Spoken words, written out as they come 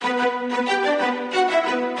I'm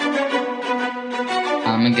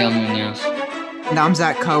Miguel Munoz. And I'm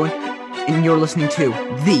Zach Cohen, and you're listening to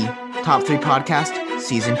the Top 3 Podcast,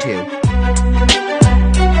 Season 2.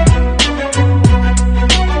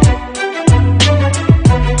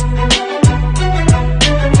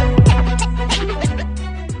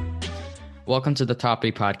 Welcome to the Top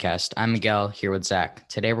 3 Podcast. I'm Miguel, here with Zach.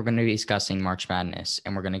 Today we're going to be discussing March Madness,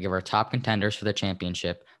 and we're going to give our top contenders for the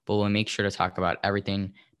championship, but we'll make sure to talk about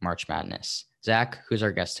everything March Madness. Zach, who's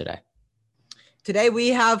our guest today? Today we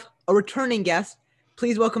have a returning guest.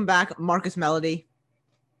 Please welcome back Marcus Melody.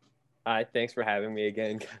 Hi, thanks for having me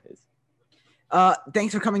again, guys.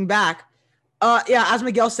 Thanks for coming back. As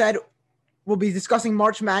Miguel said, we'll be discussing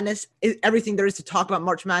March Madness, everything there is to talk about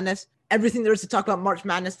March Madness. Everything there is to talk about March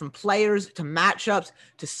Madness, from players to matchups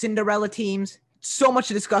to Cinderella teams. So much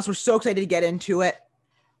to discuss. We're so excited to get into it.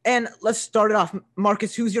 And let's start it off.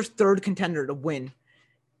 Marcus, who's your third contender to win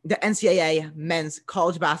the NCAA men's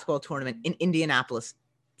college basketball tournament in Indianapolis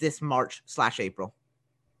this March/April?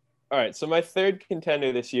 All right, so my third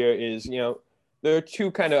contender this year is, there are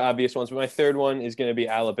two kind of obvious ones, but my third one is going to be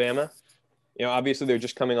Alabama. Obviously they're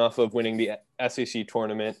just coming off of winning the SEC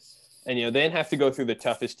tournament. And, they didn't have to go through the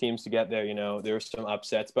toughest teams to get there. There were some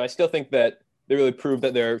upsets, but I still think that they really proved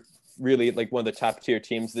that they're really like one of the top tier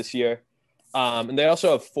teams this year. And they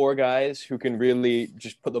also have four guys who can really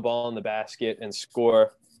just put the ball in the basket and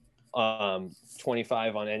score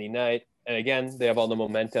 25 on any night. And again, they have all the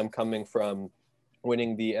momentum coming from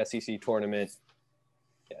winning the SEC tournament.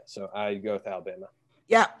 Yeah, so I go with Alabama.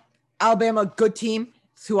 Yeah, Alabama, good team.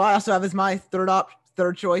 It's who I also have as my third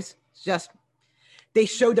choice. It's just they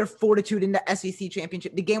showed their fortitude in the SEC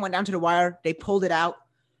championship. The game went down to the wire. They pulled it out.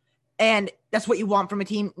 And that's what you want from a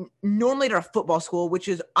team. Normally they're a football school, which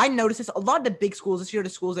is, I noticed this, a lot of the big schools this year, the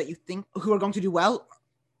schools that you think who are going to do well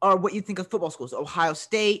are what you think of football schools. Ohio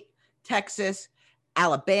State, Texas,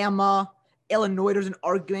 Alabama, Illinois, there's an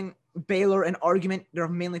argument. Baylor, an argument. They're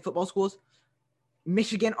mainly football schools.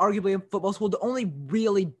 Michigan, arguably a football school. The only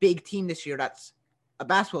really big team this year that's a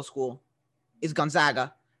basketball school is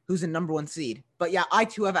Gonzaga, who's the number one seed. But yeah, I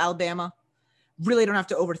too have Alabama. Really don't have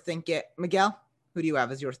to overthink it. Miguel, who do you have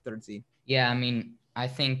as your third seed? Yeah, I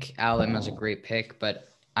think Alabama's a great pick, but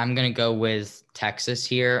I'm going to go with Texas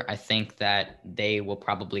here. I think that they will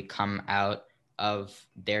probably come out of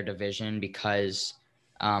their division because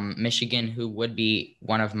Michigan, who would be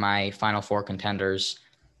one of my Final Four contenders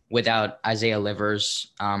without Isaiah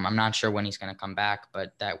Livers, I'm not sure when he's going to come back,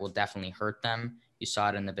 but that will definitely hurt them. You saw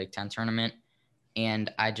it in the Big Ten tournament.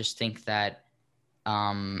 And I just think that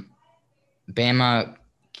Bama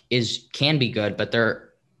can be good, but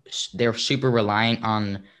they're super reliant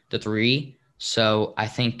on the three. So I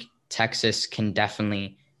think Texas can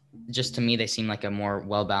definitely, just to me, they seem like a more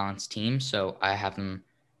well-balanced team. So I have them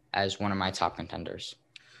as one of my top contenders.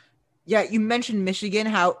 Yeah, you mentioned Michigan,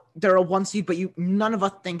 how they're a one seed, but none of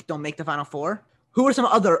us think they'll make the Final Four. Who are some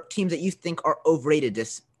other teams that you think are overrated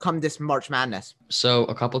this March Madness? So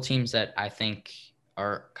a couple teams that I think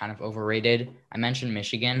are kind of overrated. I mentioned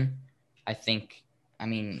Michigan. I think,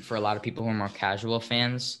 for a lot of people who are more casual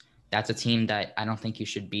fans, that's a team that I don't think you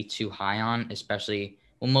should be too high on,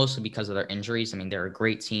 mostly because of their injuries. They're a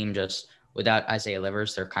great team. Just without Isaiah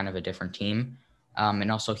Livers, they're kind of a different team.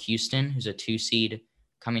 And also Houston, who's a 2 seed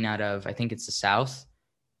coming out of, I think it's the South.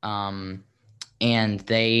 And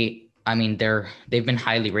they've been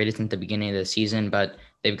highly rated since the beginning of the season, but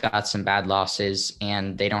they've got some bad losses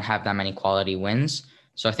and they don't have that many quality wins.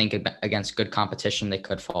 So I think against good competition, they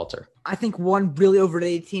could falter. I think one really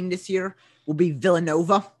overrated team this year will be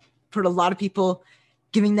Villanova. For a lot of people,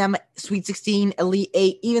 giving them Sweet 16, Elite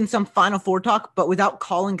 8, even some Final Four talk, but without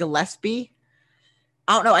Colin Gillespie,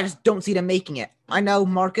 I don't know. I just don't see them making it. I know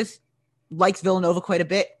Marcus likes Villanova quite a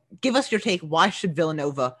bit. Give us your take. Why should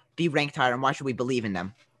Villanova be ranked higher and why should we believe in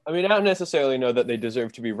them? I don't necessarily know that they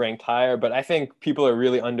deserve to be ranked higher, but I think people are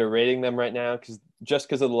really underrating them right now because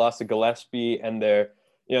of the loss of Gillespie and they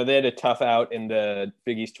had a tough out in the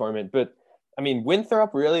Big East tournament. But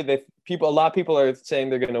Winthrop, really, a lot of people are saying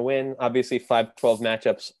they're going to win. Obviously, 5-12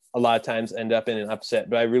 matchups a lot of times end up in an upset,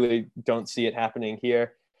 but I really don't see it happening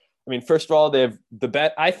here. First of all, they have the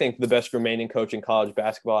best remaining coach in college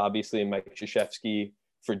basketball. Obviously, Mike Krzyzewski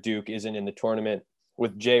for Duke isn't in the tournament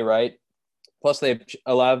with Jay Wright. Plus, they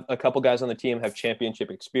have a couple guys on the team have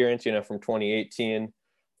championship experience, from 2018,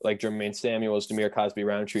 like Jermaine Samuels, Demir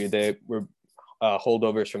Cosby-Roundtree. They were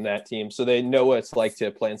holdovers from that team. So they know what it's like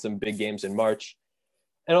to play in some big games in March.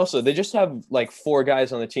 And also, they just have like four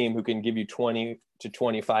guys on the team who can give you 20 to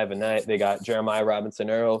 25 a night. They got Jeremiah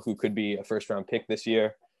Robinson-Earl, who could be a first-round pick this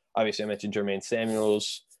year. Obviously, I mentioned Jermaine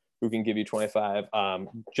Samuels. who can give you 25.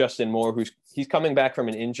 Justin Moore, he's coming back from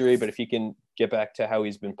an injury, but if he can get back to how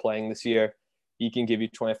he's been playing this year, he can give you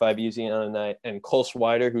 25 easy on a night. And Cole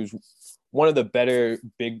Swider, who's one of the better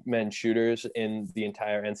big men shooters in the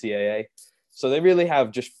entire NCAA. So they really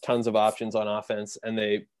have just tons of options on offense, and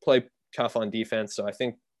they play tough on defense. So I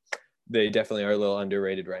think they definitely are a little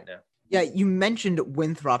underrated right now. Yeah, you mentioned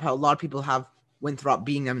Winthrop, how a lot of people have Winthrop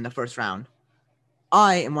beating them in the first round.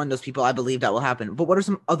 I am one of those people. I believe that will happen. But what are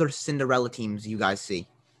some other Cinderella teams you guys see?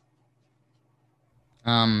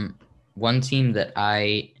 One team that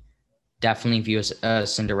I definitely view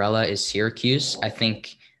as Cinderella is Syracuse. I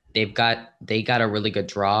think they got a really good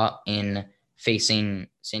draw in facing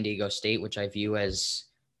San Diego State, which I view as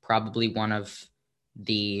probably one of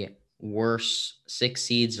the worst 6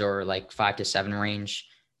 seeds or like 5 to 7 range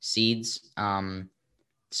seeds.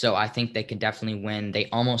 So I think they could definitely win. They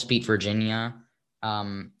almost beat Virginia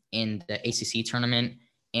in the ACC tournament.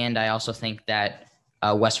 And I also think that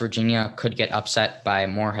West Virginia could get upset by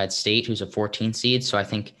Morehead State, who's a 14 seed. So I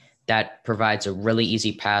think that provides a really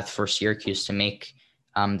easy path for Syracuse to make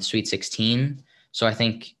the Sweet 16. So I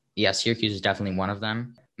think, yeah, Syracuse is definitely one of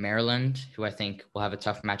them. Maryland, who I think will have a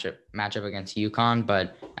tough matchup against UConn,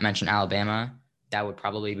 but I mentioned Alabama. That would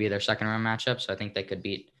probably be their second round matchup. So I think they could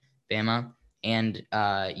beat Bama. And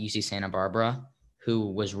UC Santa Barbara,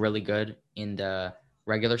 who was really good in the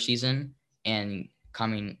regular season, and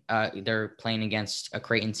they're playing against a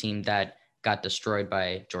Creighton team that got destroyed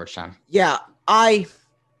by Georgetown. Yeah, I,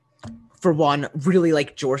 for one, really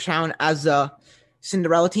like Georgetown as a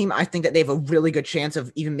Cinderella team. I think that they have a really good chance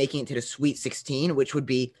of even making it to the Sweet 16, which would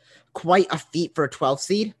be quite a feat for a 12th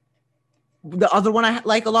seed. The other one I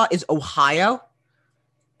like a lot is Ohio.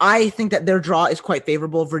 I think that their draw is quite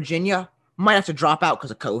favorable. Virginia might have to drop out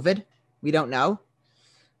because of COVID. We don't know.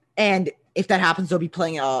 And if that happens, they'll be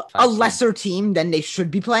playing a lesser team than they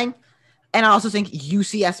should be playing. And I also think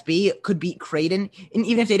UCSB could beat Creighton. And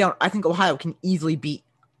even if they don't, I think Ohio can easily beat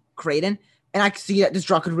Creighton. And I can see that this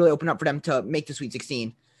draw could really open up for them to make the Sweet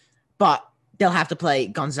 16. But they'll have to play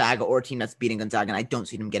Gonzaga or a team that's beating Gonzaga, and I don't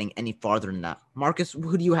see them getting any farther than that. Marcus,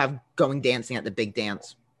 who do you have going dancing at the big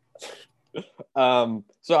dance?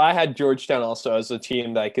 So I had Georgetown also as a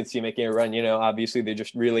team that I could see making a run. Obviously they're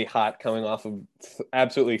just really hot coming off of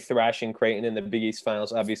absolutely thrashing Creighton in the Big East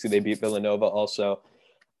Finals. Obviously they beat Villanova also.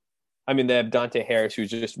 I mean, they have Dante Harris, who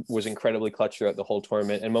just was incredibly clutch throughout the whole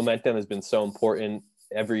tournament, and momentum has been so important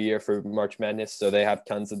every year for March Madness. So they have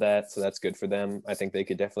tons of that. So that's good for them. I think they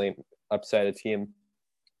could definitely upset a team.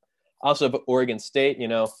 Also, Oregon State,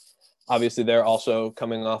 obviously they're also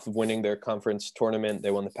coming off of winning their conference tournament.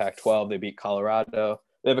 They won the Pac-12. They beat Colorado.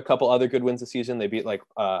 They have a couple other good wins this season. They beat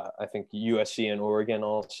I think USC and Oregon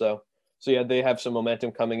also. So yeah, they have some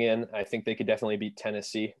momentum coming in. I think they could definitely beat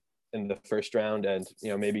Tennessee in the first round and,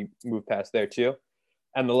 maybe move past there too.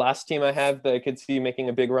 And the last team I have that I could see making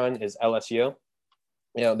a big run is LSU.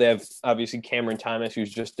 They have obviously Cameron Thomas,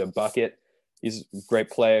 who's just a bucket. He's a great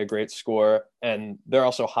player, great scorer. And they're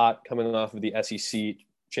also hot coming off of the SEC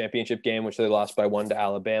championship game, which they lost by 1 to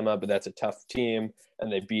Alabama, but that's a tough team.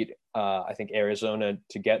 And they beat, I think, Arizona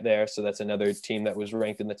to get there. So that's another team that was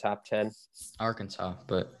ranked in the top 10. Arkansas,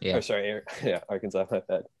 but yeah. Oh, sorry. Yeah, Arkansas, my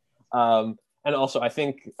bad. And also, I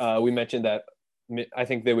think we mentioned that I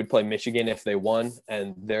think they would play Michigan if they won,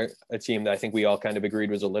 and they're a team that I think we all kind of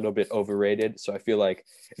agreed was a little bit overrated. So I feel like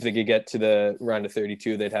if they could get to the round of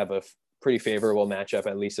 32, they'd have a pretty favorable matchup,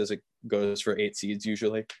 at least as it goes for 8 seeds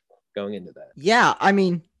usually going into that. Yeah, I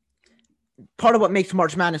mean, part of what makes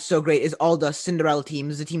March Madness so great is all the Cinderella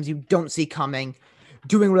teams, the teams you don't see coming,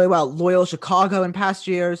 doing really well. Loyola Chicago in past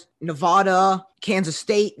years, Nevada, Kansas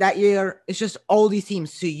State that year. It's just all these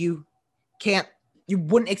teams, so you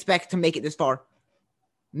wouldn't expect to make it this far.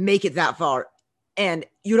 Make it that far, and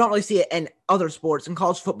you don't really see it in other sports, in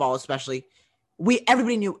college football especially.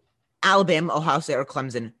 Everybody knew Alabama, Ohio State, or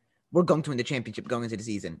Clemson were going to win the championship going into the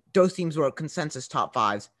season. Those teams were consensus top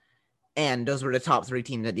 5s, and those were the top 3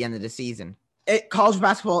 teams at the end of the season. College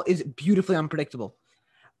basketball is beautifully unpredictable,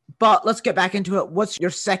 but let's get back into it. What's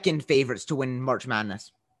your second favorites to win March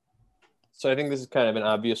Madness? So I think this is kind of an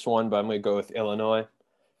obvious one, but I'm going to go with Illinois.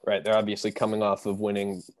 Right, they're obviously coming off of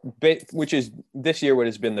winning, which is this year what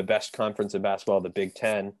has been the best conference in basketball, the Big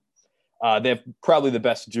Ten. They have probably the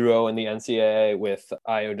best duo in the NCAA with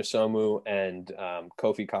Ayo Dosunmu and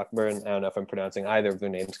Kofi Cockburn. I don't know if I'm pronouncing either of their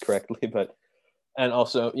names correctly, and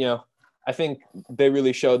also, I think they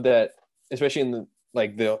really showed that, especially in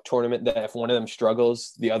the tournament, that if one of them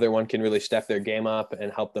struggles, the other one can really step their game up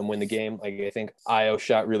and help them win the game. Like, I think Ayo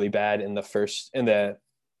shot really bad in the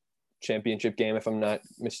championship game, if I'm not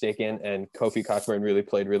mistaken, and Kofi Cockburn really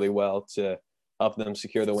played really well to help them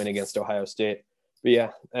secure the win against Ohio State. But yeah,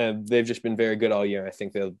 they've just been very good all year. I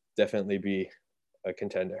think they'll definitely be a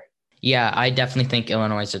contender. Yeah, I definitely think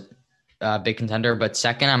Illinois is a big contender. But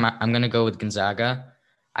second, I'm going to go with Gonzaga.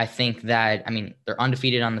 I think that, I mean, they're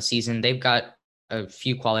undefeated on the season. They've got a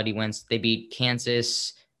few quality wins. They beat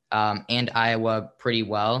Kansas and Iowa pretty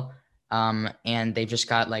well. And they've just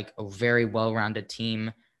got like a very well-rounded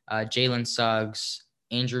team. Jalen Suggs,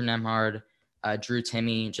 Andrew Nemhard, Drew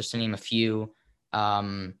Timme, just to name a few.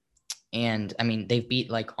 And I mean, they've beat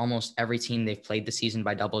like almost every team they've played this season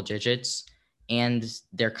by double digits. And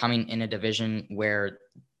they're coming in a division where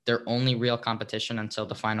their only real competition until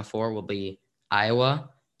the Final Four will be Iowa.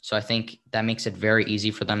 So I think that makes it very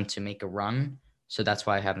easy for them to make a run. So that's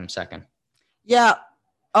why I have them second. Yeah,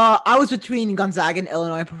 I was between Gonzaga and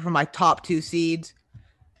Illinois for my top 2 seeds.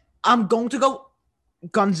 I'm going to go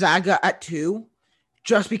Gonzaga at 2,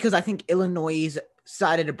 just because I think Illinois'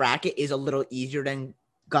 side of the bracket is a little easier than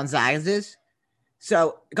Gonzaga's is.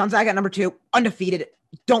 So Gonzaga at number 2, undefeated.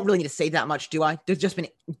 Don't really need to say that much, do I? They've just been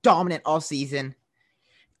dominant all season.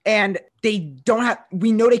 And they don't have,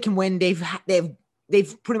 we know they can win. They've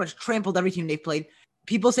pretty much trampled every team they've played.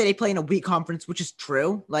 People say they play in a weak conference, which is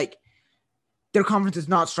true. Like, their conference is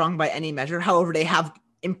not strong by any measure. However, they have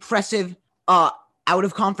impressive out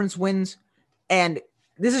of conference wins. And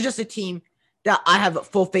this is just a team that I have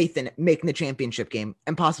full faith in making the championship game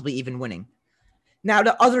and possibly even winning. Now,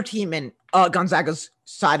 the other team in Gonzaga's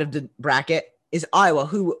side of the bracket is Iowa,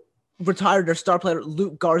 who retired their star player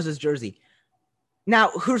Luke Garza's jersey.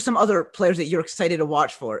 Now, who are some other players that you're excited to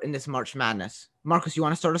watch for in this March Madness? Marcus, you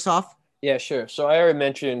want to start us off? Yeah, sure. So I already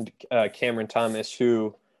mentioned Cameron Thomas,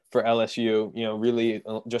 who for LSU, really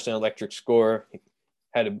just an electric scorer. He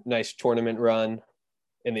had a nice tournament run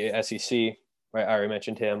in the SEC. Right, I already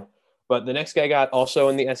mentioned him. But the next guy got also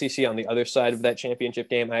in the SEC on the other side of that championship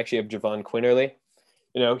game. I actually have Javon Quinterly.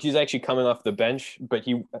 He's actually coming off the bench, but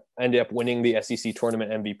he ended up winning the SEC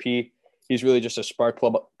tournament MVP. He's really just a spark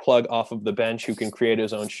plug off of the bench who can create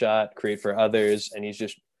his own shot, create for others, and he's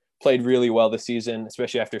just played really well this season,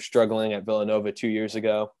 especially after struggling at Villanova 2 years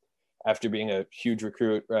ago, after being a huge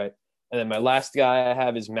recruit, right? And then my last guy I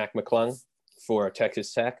have is Mac McClung for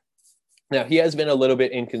Texas Tech. Now, he has been a little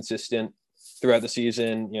bit inconsistent throughout the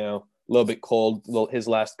season, a little bit cold his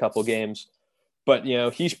last couple games. But,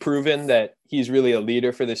 he's proven that he's really a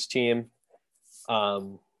leader for this team.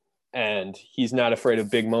 And he's not afraid of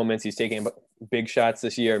big moments. He's taking big shots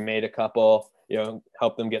this year, made a couple,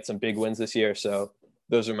 helped them get some big wins this year. So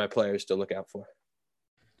those are my players to look out for.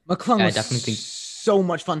 McClung was definitely think so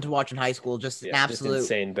much fun to watch in high school. Just an absolute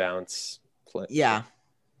just insane bounce play. Yeah.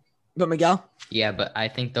 But Miguel? Yeah, but I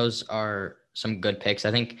think those are some good picks.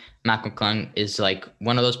 I think Mac McClung is like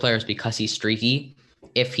one of those players because he's streaky.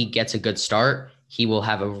 If he gets a good start, he will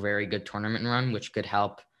have a very good tournament run, which could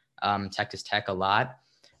help Texas Tech a lot.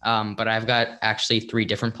 But I've got actually 3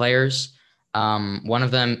 different players. One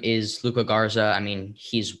of them is Luka Garza. I mean,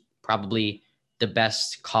 he's probably the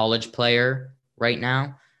best college player right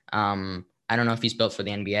now. I don't know if he's built for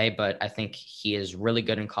the NBA, but I think he is really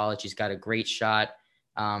good in college. He's got a great shot.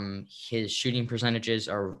 His shooting percentages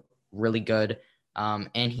are really good.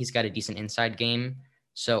 And he's got a decent inside game.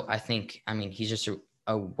 So I think, he's just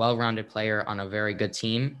a well-rounded player on a very good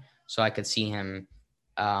team. So I could see him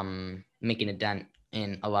making a dent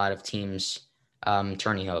in a lot of teams'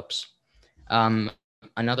 tourney hopes. A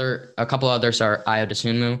couple others are Ayo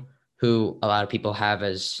Dosunmu, who a lot of people have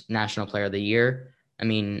as National Player of the Year.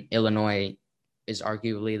 Illinois is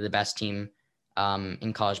arguably the best team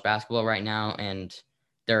in college basketball right now, and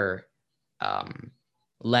they're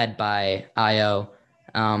led by Ayo.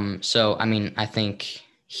 I think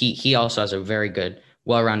he also has a very good,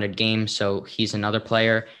 well-rounded game, so he's another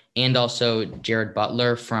player. And also Jared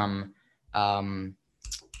Butler from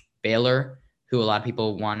Baylor, who a lot of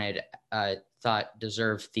people thought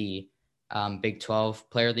deserved the Big 12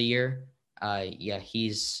 Player of the Year.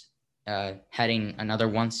 He's heading another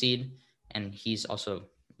 1 seed, and he's also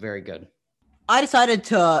very good. I decided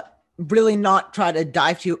to really not try to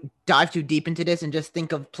dive too deep into this and just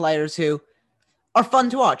think of players who are fun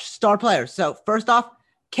to watch, star players. So first off,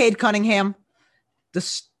 Cade Cunningham,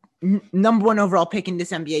 the number 1 overall pick in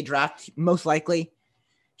this NBA draft, most likely.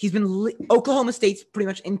 He's been Oklahoma State's pretty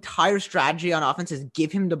much entire strategy on offense is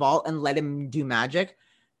give him the ball and let him do magic.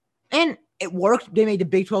 And it worked. They made the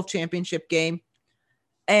Big 12 championship game,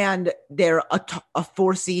 and they're a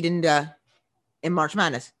 4 seed in March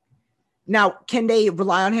Madness. Now, can they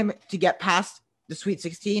rely on him to get past the Sweet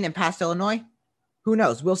 16 and past Illinois? Who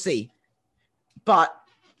knows? We'll see. But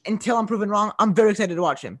until I'm proven wrong, I'm very excited to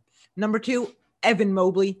watch him. Number 2, Evan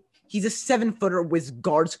Mobley. He's a 7-footer with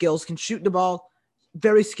guard skills, can shoot the ball,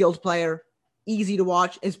 very skilled player, easy to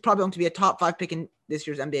watch. Is probably going to be a top 5 pick in this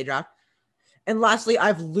year's NBA draft. And lastly, I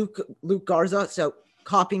have Luke Garza, so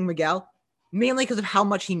copying Miguel, mainly because of how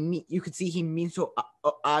much you could see he means to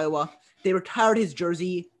Iowa. They retired his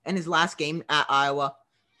jersey in his last game at Iowa.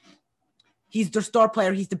 He's their star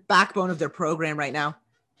player. He's the backbone of their program right now.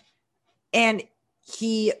 And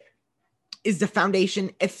he is the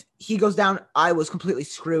foundation. If he goes down, Iowa's completely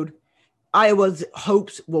screwed. Iowa's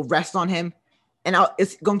hopes will rest on him. And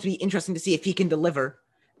it's going to be interesting to see if he can deliver.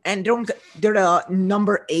 And they're the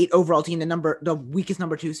number 8 overall team, the weakest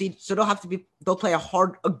number 2 seed. So they'll play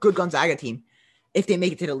a good Gonzaga team if they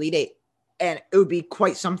make it to the Elite 8. And it would be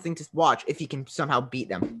quite something to watch if he can somehow beat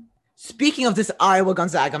them. Speaking of this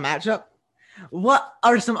Iowa-Gonzaga matchup, what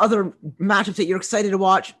are some other matchups that you're excited to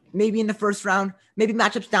watch? Maybe in the first round, maybe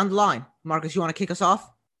matchups down the line. Marcus, you want to kick us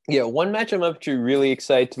off? Yeah, one matchup I'm actually really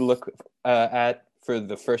excited to look at for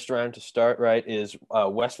the first round to start, right, is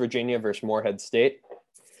West Virginia versus Morehead State.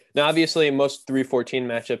 Now, obviously, most 3-14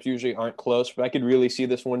 matchups usually aren't close, but I could really see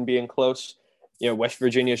this one being close. West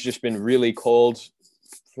Virginia's just been really cold.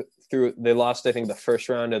 They lost, I think, the first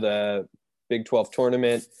round of the Big 12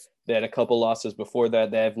 tournament. They had a couple losses before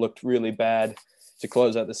that. They have looked really bad to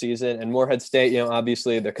close out the season. And Morehead State,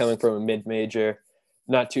 obviously they're coming from a mid-major,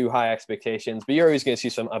 not too high expectations, but you're always going to see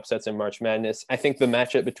some upsets in March Madness. I think the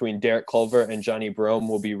matchup between Derek Culver and Johnny Brome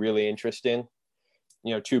will be really interesting.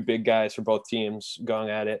 2 big guys for both teams going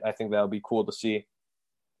at it. I think that'll be cool to see.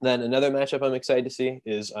 Then another matchup I'm excited to see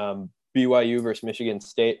is BYU versus Michigan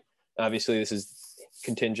State. Obviously, this is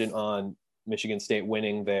contingent on Michigan State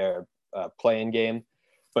winning their play-in game.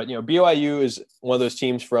 But, BYU is one of those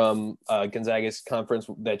teams from Gonzaga's conference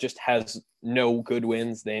that just has no good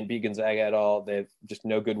wins. They didn't beat Gonzaga at all. They have just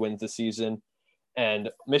no good wins this season. And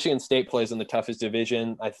Michigan State plays in the toughest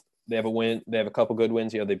division. They have a win. They have a couple good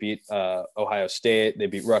wins. They beat Ohio State. They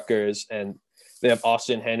beat Rutgers. And they have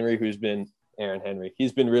Austin Henry, Aaron Henry.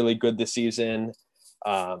 He's been really good this season.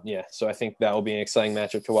 So I think that will be an exciting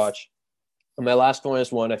matchup to watch. And my last one is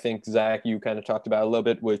one I think, Zach, you kind of talked about a little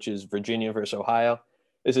bit, which is Virginia versus Ohio.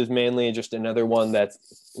 This is mainly just another one that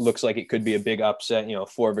looks like it could be a big upset,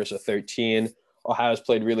 4 versus 13. Ohio's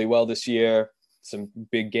played really well this year. Some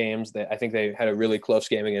big games. I think they had a really close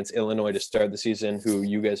game against Illinois to start the season, who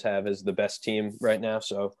you guys have as the best team right now.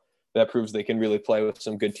 So that proves they can really play with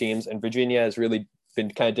some good teams. And Virginia has really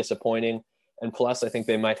been kind of disappointing. And plus, I think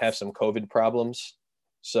they might have some COVID problems.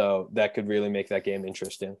 So that could really make that game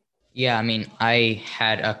interesting. Yeah, I mean, I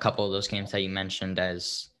had a couple of those games that you mentioned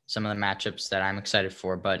as some of the matchups that I'm excited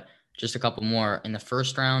for, but just a couple more. In the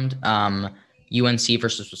first round, UNC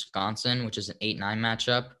versus Wisconsin, which is an 8-9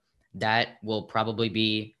 matchup. That will probably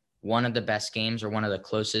be one of the best games or one of the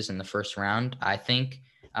closest in the first round, I think,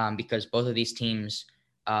 because both of these teams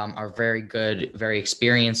are very good, very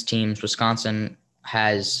experienced teams. Wisconsin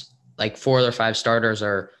has 4 of their 5 starters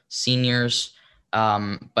are seniors,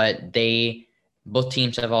 but both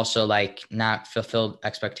teams have also not fulfilled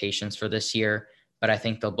expectations for this year. But I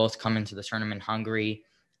think they'll both come into the tournament hungry,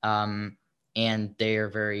 and they are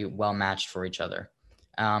very well matched for each other.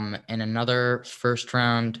 And another first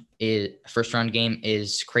round game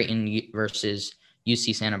is Creighton versus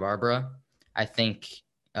UC Santa Barbara. I think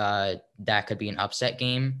that could be an upset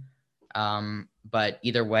game. But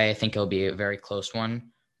either way, I think it'll be a very close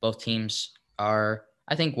one. Both teams are,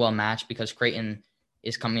 I think, well matched because Creighton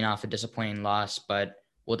is coming off a disappointing loss, but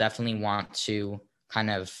will definitely want to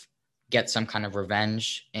kind of get some kind of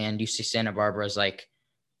revenge. And UC Santa Barbara is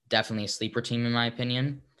definitely a sleeper team in my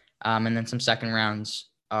opinion. And then some second rounds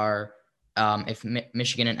are if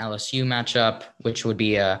Michigan and LSU matchup, which would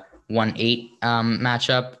be a 1-8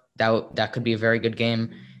 matchup. That could be a very good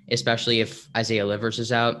game, especially if Isaiah Livers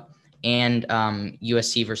is out. And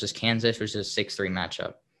USC versus Kansas, which is a 6-3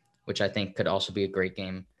 matchup, which I think could also be a great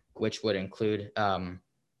game, which would include Evan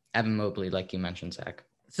Mobley, like you mentioned, Zach.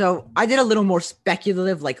 So I did a little more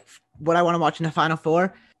speculative, what I want to watch in the Final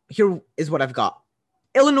Four. Here is what I've got.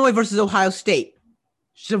 Illinois versus Ohio State.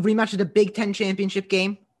 It's a rematch of the Big Ten championship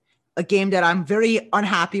game, a game that I'm very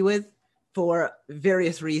unhappy with for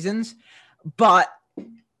various reasons. But,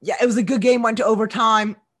 yeah, it was a good game, went to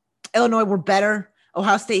overtime. Illinois were better.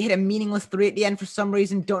 Ohio State hit a meaningless 3 at the end for some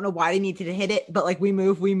reason. Don't know why they needed to hit it, but, we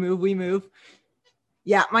move.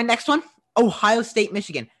 Yeah, my next one, Ohio State,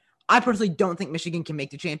 Michigan. I personally don't think Michigan can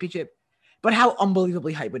make the championship, but how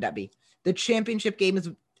unbelievably hype would that be? The championship game is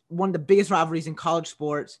one of the biggest rivalries in college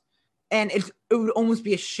sports, and it would almost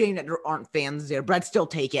be a shame that there aren't fans there, but I'd still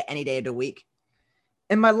take it any day of the week.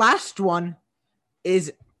 And my last one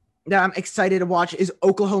is that I'm excited to watch is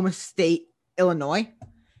Oklahoma State, Illinois,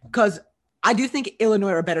 because I do think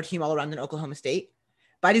Illinois are a better team all around than Oklahoma State,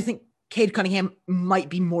 but I do think Cade Cunningham might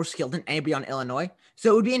be more skilled than anybody on Illinois.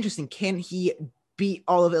 So it would be interesting. Can he beat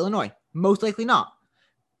all of Illinois? Most likely not.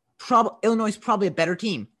 Illinois is probably a better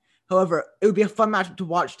team. However, it would be a fun matchup to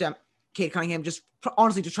watch them. Cade Cunningham just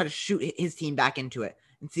honestly just try to shoot his team back into it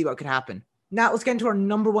and see what could happen. Now let's get into our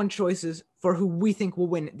number one choices for who we think will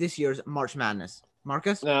win this year's March Madness.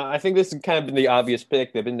 Marcus? No, I think this has kind of been the obvious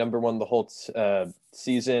pick. They've been number one the whole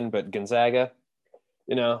season, but Gonzaga,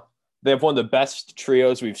 they have one of the best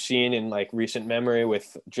trios we've seen in like recent memory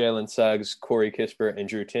with Jalen Suggs, Corey Kispert, and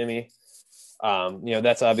Drew Timme.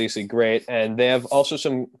 That's obviously great. And they have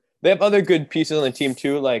also they have other good pieces on the team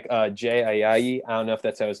too, like Jay Ayayi. I don't know if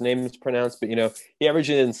that's how his name is pronounced, but he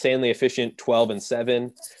averages an insanely efficient 12 and 7.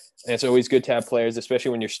 And it's always good to have players,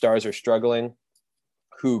 especially when your stars are struggling,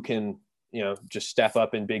 who can, just step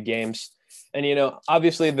up in big games. And,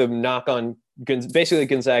 obviously the knock on basically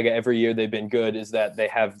Gonzaga every year they've been good is that they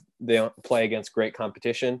don't play against great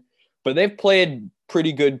competition, but they've played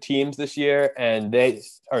pretty good teams this year and they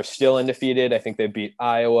are still undefeated. I think they beat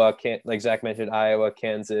Iowa, like Zach mentioned, Iowa,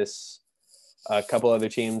 Kansas, a couple other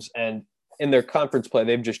teams. And in their conference play,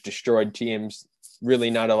 they've just destroyed teams.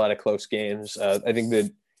 Really not a lot of close games. I think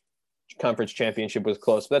the conference championship was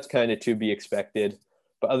close, but that's kind of to be expected.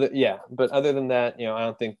 But other than that, I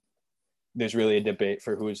don't think there's really a debate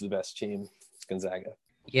for who is the best team. It's Gonzaga.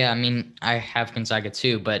 Yeah, I mean, I have Gonzaga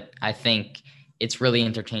too, but I think it's really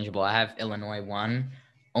interchangeable. I have Illinois 1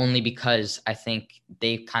 only because I think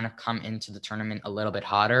they've kind of come into the tournament a little bit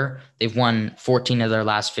hotter. They've won 14 of their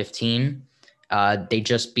last 15. They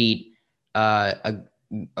just beat a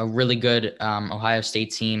really good Ohio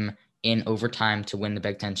State team in overtime to win the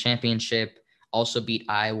Big Ten championship. Also beat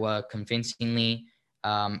Iowa convincingly.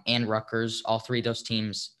 And Rutgers. All three of those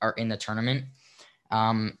teams are in the tournament.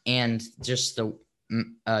 And just the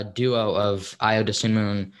duo of Ayo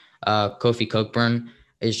Dosunmu, Kofi Cockburn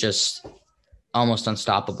is just almost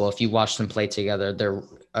unstoppable. If you watch them play together, they're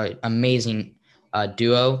an amazing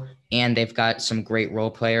duo. And they've got some great role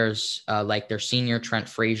players like their senior Trent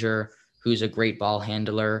Frazier, who's a great ball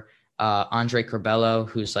handler, Andre Curbelo,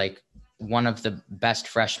 who's like one of the best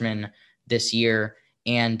freshmen this year,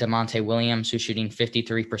 and DeMonte Williams, who's shooting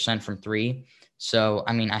 53% from 3. So,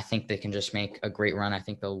 I mean, I think they can just make a great run. I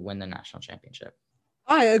think they'll win the national championship.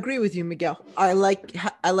 I agree with you, Miguel. I like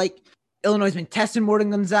Illinois has been tested more than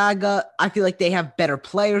Gonzaga. I feel like they have better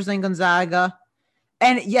players than Gonzaga.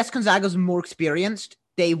 And yes, Gonzaga's more experienced.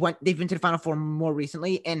 They've been to the Final Four more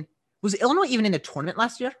recently. And was Illinois even in the tournament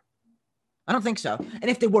last year? I don't think so. And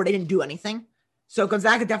if they were, they didn't do anything. So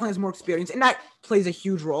Gonzaga definitely has more experience, and that plays a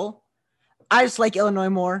huge role. I just like Illinois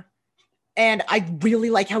more, and I really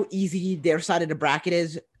like how easy their side of the bracket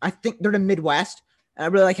is. I think they're the Midwest, and I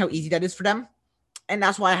really like how easy that is for them, and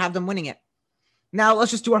that's why I have them winning it. Now,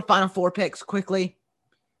 let's just do our Final Four picks quickly.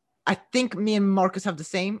 I think me and Marcus have the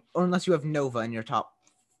same, or unless you have Nova in your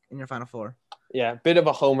Final Four. Yeah, bit of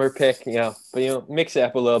a homer pick, but mix it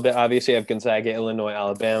up a little bit. Obviously, I have Gonzaga, Illinois,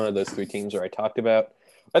 Alabama. Those three teams I talked about.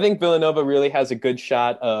 I think Villanova really has a good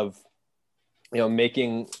shot of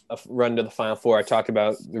making a run to the Final Four. I talked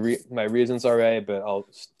about my reasons already, but I'll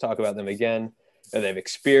talk about them again. They have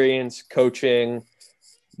experience, coaching,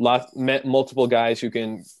 multiple guys who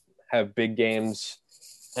can have big games.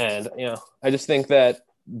 And, I just think that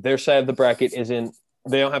their side of the bracket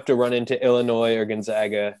they don't have to run into Illinois or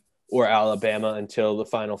Gonzaga or Alabama until the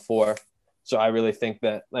Final Four. So I really think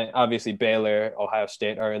that, obviously Baylor, Ohio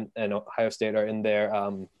State are in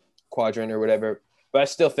their quadrant or whatever. But I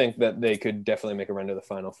still think that they could definitely make a run to the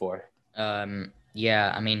Final Four.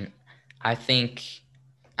 Yeah, I mean, I think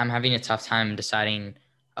I'm having a tough time deciding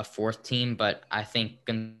a fourth team, but I think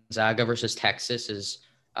Gonzaga versus Texas is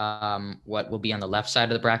what will be on the left side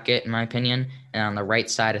of the bracket, in my opinion. And on the right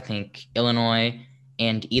side, I think Illinois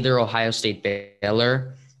and either Ohio State,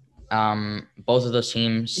 Baylor. Both of those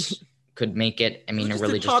teams could make it. I mean, it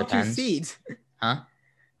really just depends. Two seeds. Huh?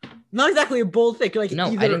 Not exactly a bold pick. No,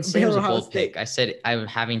 I didn't say it was a bold pick. I said I'm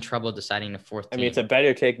having trouble deciding a fourth team. I mean, it's a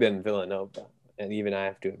better take than Villanova, and even I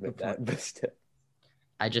have to admit that. But still,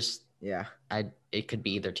 it could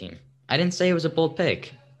be either team. I didn't say it was a bold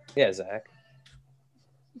pick. Yeah, Zach.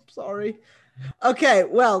 Sorry. Okay,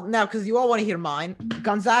 well, now because you all want to hear mine,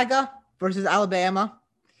 Gonzaga versus Alabama,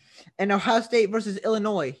 and Ohio State versus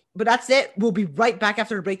Illinois. But that's it. We'll be right back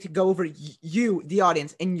after the break to go over you, the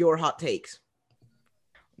audience, and your hot takes.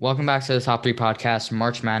 Welcome back to the Top 3 Podcast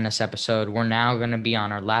March Madness episode. We're now going to be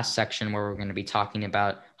on our last section where we're going to be talking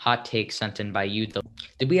about hot takes sent in by you.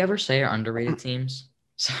 Did we ever say our underrated teams?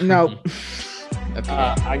 Sorry. No. Okay.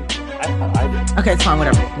 I did. Okay, it's fine.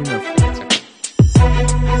 Whatever. We move. It's okay.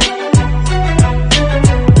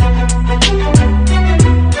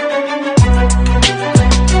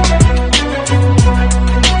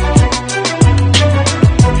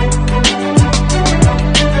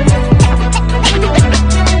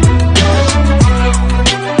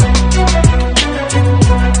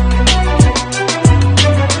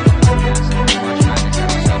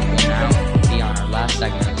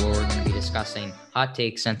 hot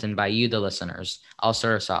takes sent in by you, the listeners. I'll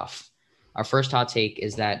start us off. Our first hot take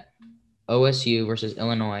is that OSU versus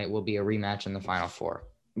Illinois will be a rematch in the Final Four.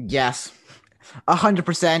 Yes, 100%.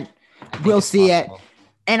 I think We'll it's see possible. it.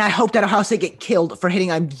 And I hope that Ohio State get killed for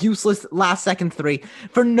hitting a useless last-second three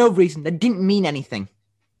for no reason that didn't mean anything.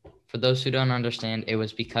 For those who don't understand, it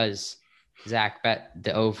was because Zach bet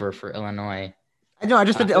the over for Illinois. I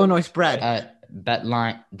just bet the Illinois spread.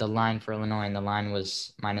 The line for Illinois, and the line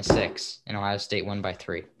was -6, and Ohio State won by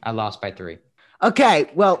 3. I lost by 3. Okay,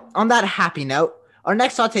 well, on that happy note, our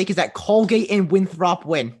next hot take is that Colgate and Winthrop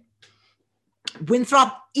win.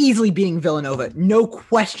 Winthrop easily beating Villanova. No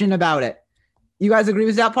question about it. You guys agree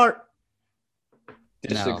with that part?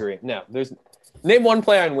 Disagree. No. There's name one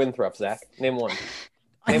player on Winthrop, Zach. Name one.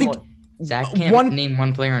 I Name think one. Zach can't name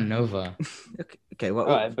one player on Nova. Okay, well,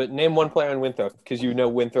 All right, but name one player on Winthrop because you know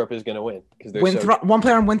Winthrop is going to win because they're Winthrop. One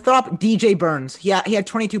player on Winthrop, DJ Burns. He had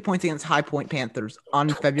 22 points against High Point Panthers on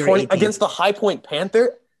February 18th. against the High Point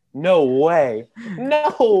Panther. No way.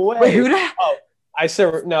 No way. Wait, who the? Oh, I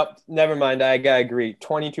said no. Never mind. I gotta agree.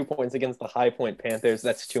 22 points against the High Point Panthers.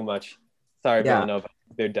 That's too much. Sorry, Yeah. Villanova.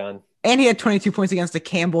 They're done. And he had 22 points against the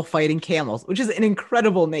Campbell Fighting Camels, which is an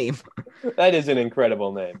incredible name. That is an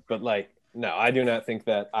incredible name, but no, I do not think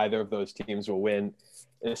that either of those teams will win,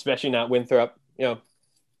 especially not Winthrop.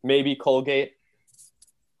 Maybe Colgate,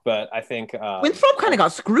 but I think Winthrop kind of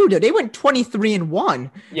got screwed. They went 23-1,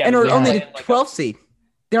 yeah, and are they're only the playing 12th seed.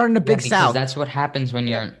 They're in the Big Because South. that's what happens when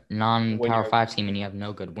you're a non-Power When you're- 5 team and you have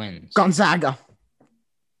no good wins. Gonzaga.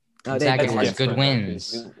 Gonzaga they- has That's good different.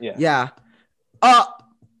 wins. Yeah. Yeah.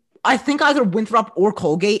 I think either Winthrop or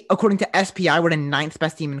Colgate, according to SPI, were the 9th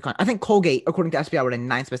best team in the country. I think Colgate, according to SPI, were the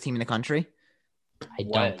 9th best team in the country. I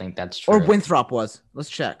When? don't think that's true. Or Winthrop was. Let's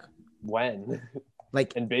check. When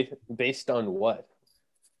Like, and based on what?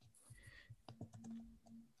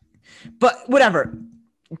 but whatever.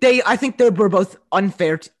 I think they were both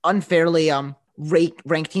unfairly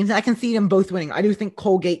ranked teams, and I can see them both winning. I do think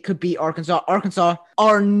Colgate could beat Arkansas. Arkansas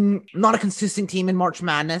are not a consistent team in March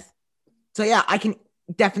Madness. So yeah, I can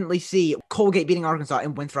definitely see Colgate beating Arkansas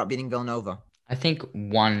and Winthrop beating Villanova. I think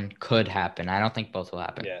one could happen. I don't think both will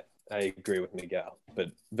happen. Yeah, I agree with Miguel,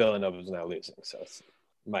 but Villanova is now losing, so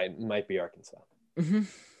it might be Arkansas. Mm-hmm.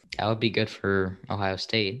 That would be good for Ohio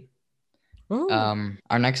State. Ooh.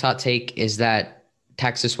 Our next hot take is that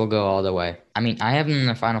Texas will go all the way. I mean, I have them in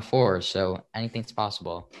the Final Four, so anything's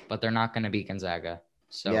possible. But they're not going to beat Gonzaga.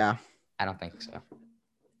 So Yeah. I don't think so.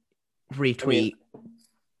 Retweet.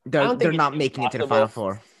 I don't They're think not it's making it to the impossible.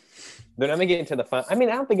 Final Four. They're not making it to the final. I mean,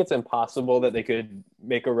 I don't think it's impossible that they could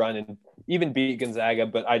make a run and even beat Gonzaga,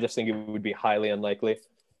 but I just think it would be highly unlikely.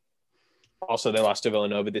 Also, they lost to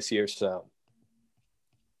Villanova this year, so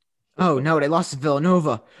Oh no, they lost to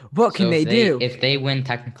Villanova. What can So they do? If they win,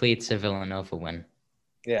 technically it's a Villanova win.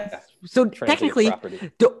 yeah. So transitive technically,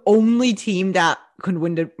 property. the only team that could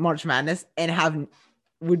win the March Madness and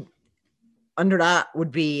would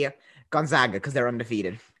be Gonzaga because they're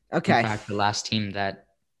undefeated. Okay. In fact, the last team that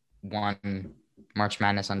won March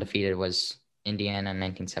Madness undefeated was Indiana in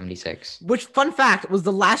 1976. Which, fun fact, was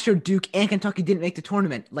the last year Duke and Kentucky didn't make the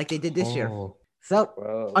tournament like they did this year. Oh, So,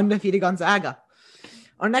 Whoa. undefeated Gonzaga.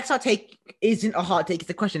 Our next hot take isn't a hot take. It's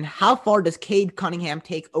a question. How far does Cade Cunningham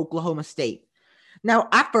take Oklahoma State? Now,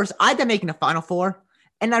 at first, I had them making the Final Four,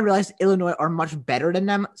 and I realized Illinois are much better than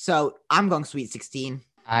them. So, I'm going Sweet 16.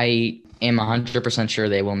 I am 100% sure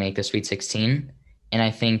they will make the Sweet 16. And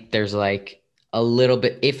I think there's like a little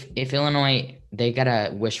bit, if Illinois, they got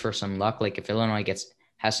to wish for some luck. Like if Illinois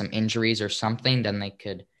has some injuries or something, then they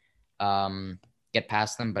could get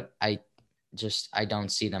past them. But I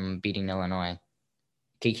don't see them beating Illinois.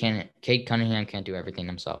 Cade Cunningham can't do everything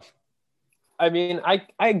himself. I mean, I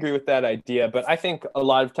agree with that idea, but I think a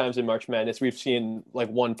lot of times in March Madness, we've seen like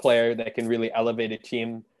one player that can really elevate a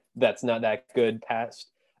team that's not that good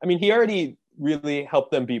past. I mean, he already really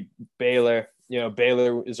helped them beat Baylor.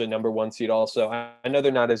 Baylor is a number 1 seed also. I know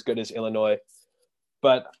they're not as good as Illinois,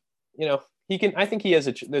 but, he can. I think there's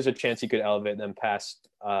a chance he could elevate them past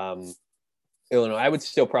Illinois. I would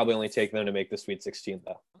still probably only take them to make the Sweet 16,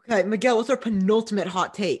 though. Okay, Miguel, what's our penultimate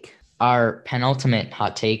hot take? Our penultimate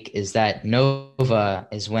hot take is that Nova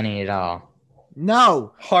is winning it all.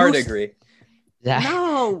 No. Hard Who's- agree.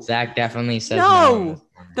 No. Zach definitely says No.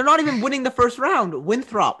 They're not even winning the first round.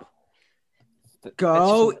 Winthrop.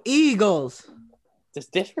 Go Eagles.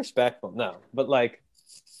 Just disrespectful. No, but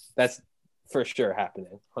that's for sure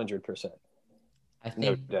happening. 100%. I No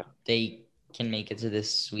think doubt. they can make it to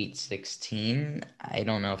this Sweet 16. I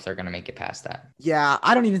don't know if they're going to make it past that. Yeah,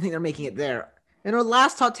 I don't even think they're making it there. And our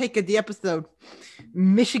last hot take of the episode,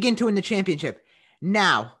 Michigan to win the championship.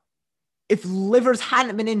 Now, If Livers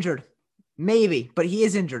hadn't been injured, maybe, but he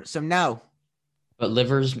is injured, so no. But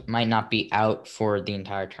Livers might not be out for the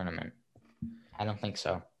entire tournament. I don't think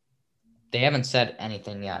so. They haven't said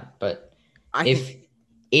anything yet, but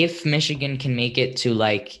if Michigan can make it to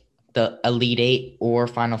like the Elite Eight or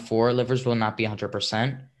Final Four, Livers will not be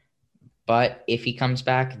 100%. But if he comes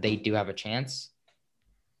back, they do have a chance.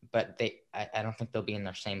 But I don't think they'll be in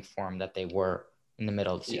their same form that they were in the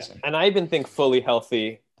middle of the season. And I even think fully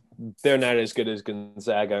healthy, they're not as good as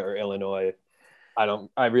Gonzaga or Illinois.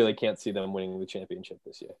 I really can't see them winning the championship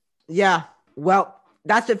this year. Yeah. Well,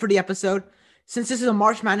 that's it for the episode. Since this is a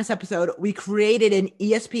March Madness episode, we created an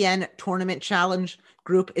ESPN tournament challenge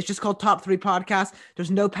group. It's just called Top 3 Podcast.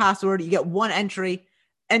 There's no password. You get one entry.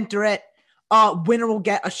 Enter it. Winner will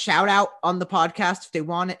get a shout out on the podcast if they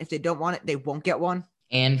want it. If they don't want it, they won't get one.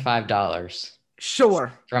 And $5.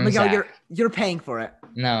 Sure. From Miguel, Zach. you're paying for it.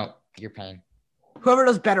 No, you're paying. Whoever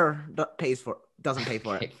does better doesn't pay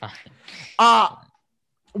for it. Okay, fine.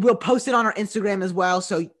 We'll post it on our Instagram as well,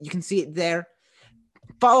 so you can see it there.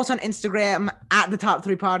 Follow us on Instagram at the Top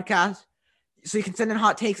 3 Podcast, so you can send in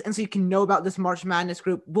hot takes and so you can know about this March Madness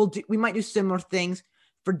group. We might do similar things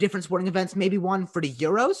for different sporting events. Maybe one for the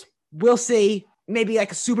Euros. We'll see. Maybe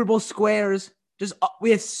like a Super Bowl squares.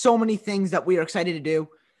 We have so many things that we are excited to do.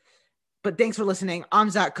 But thanks for listening.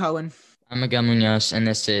 I'm Zach Cohen. I'm Miguel Munoz, and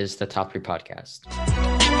this is the Top 3 Podcast.